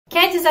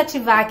Quer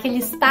desativar aquele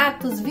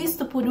status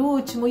visto por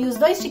último e os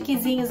dois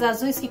tiquezinhos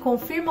azuis que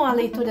confirmam a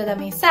leitura da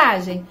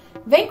mensagem?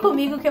 Vem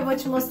comigo que eu vou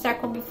te mostrar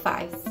como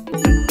faz.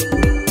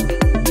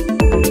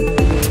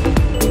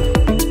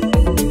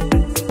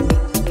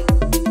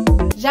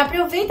 Já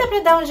aproveita para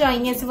dar um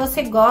joinha se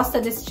você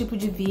gosta desse tipo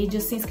de vídeo,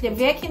 se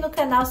inscrever aqui no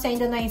canal se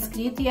ainda não é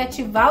inscrito e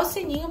ativar o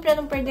sininho para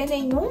não perder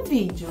nenhum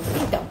vídeo.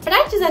 Então,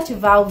 para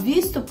desativar o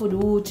visto por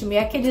último e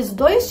aqueles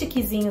dois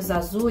tiquezinhos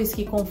azuis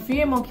que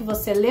confirmam que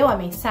você leu a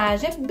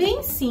mensagem, é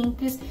bem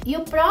simples e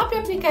o próprio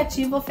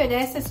aplicativo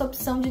oferece essa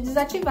opção de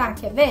desativar,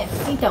 quer ver?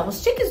 Então,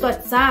 os tiques do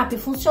WhatsApp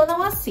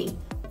funcionam assim.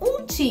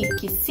 Um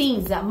tique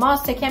cinza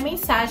mostra que a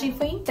mensagem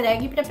foi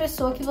entregue para a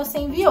pessoa que você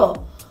enviou.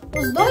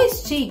 Os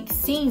dois tiques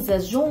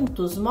cinzas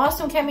juntos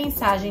mostram que a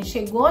mensagem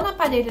chegou no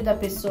aparelho da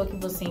pessoa que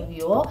você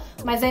enviou,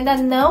 mas ainda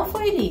não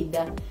foi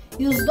lida.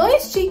 E os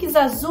dois tiques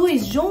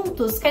azuis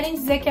juntos querem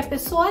dizer que a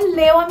pessoa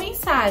leu a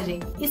mensagem.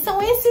 E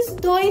são esses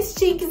dois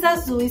tiques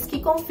azuis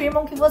que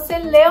confirmam que você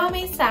leu a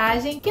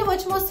mensagem que eu vou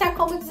te mostrar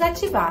como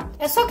desativar.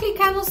 É só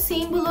clicar no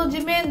símbolo de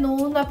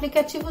menu no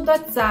aplicativo do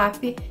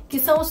WhatsApp, que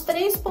são os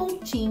três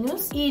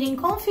pontinhos, ir em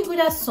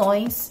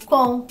configurações,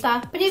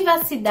 conta,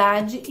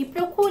 privacidade e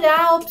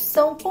procurar a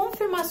opção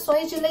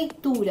confirmações de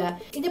leitura.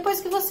 E depois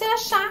que você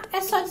achar,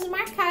 é só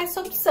desmarcar essa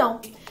opção.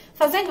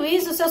 Fazendo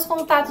isso, seus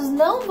contatos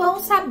não vão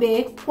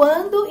saber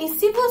quando e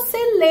se você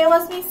leu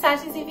as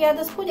mensagens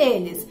enviadas por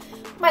eles.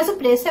 Mas o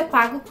preço é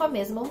pago com a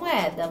mesma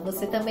moeda.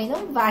 Você também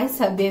não vai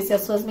saber se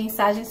as suas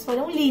mensagens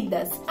foram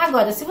lidas.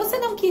 Agora, se você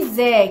não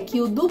quiser que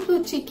o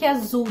duplo tique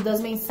azul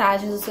das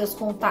mensagens dos seus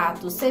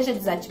contatos seja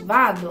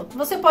desativado,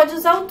 você pode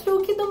usar o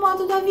truque do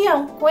modo do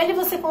avião. Com ele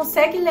você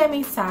consegue ler a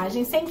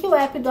mensagem sem que o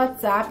app do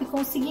WhatsApp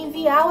consiga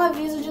enviar o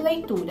aviso de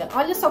leitura.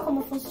 Olha só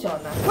como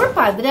funciona. Por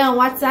padrão, o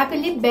WhatsApp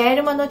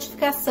libera uma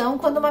notificação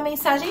quando uma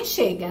mensagem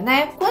chega,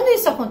 né? Quando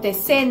isso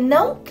acontecer,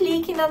 não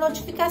clique na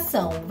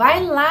notificação.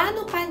 Vai lá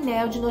no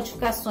painel de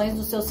notificações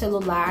do seu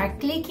celular,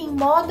 clique em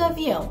modo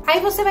avião. Aí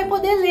você vai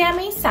poder ler a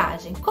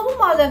mensagem. Como o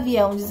modo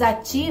avião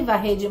desativa a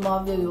rede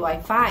móvel e o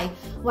Wi-Fi,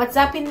 o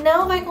WhatsApp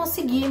não vai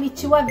conseguir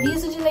emitir o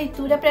aviso de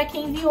leitura para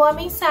quem enviou a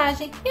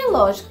mensagem. E é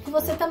lógico que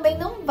você também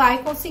não vai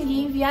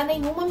conseguir enviar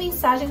nenhuma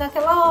mensagem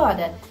naquela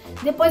hora.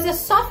 Depois é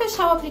só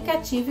fechar o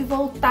aplicativo e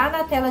voltar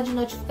na tela de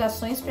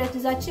notificações para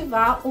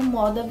desativar o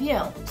modo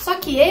avião. Só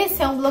que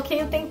esse é um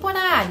bloqueio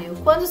temporário.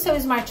 Quando o seu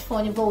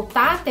smartphone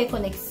voltar a ter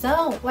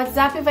conexão, o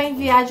WhatsApp vai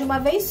enviar de uma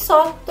vez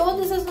só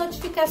todas as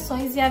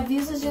notificações e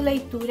avisos de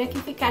leitura que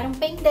ficaram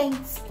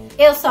pendentes.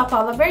 Eu sou a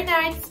Paula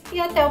Bernardes e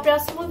até o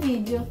próximo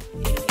vídeo.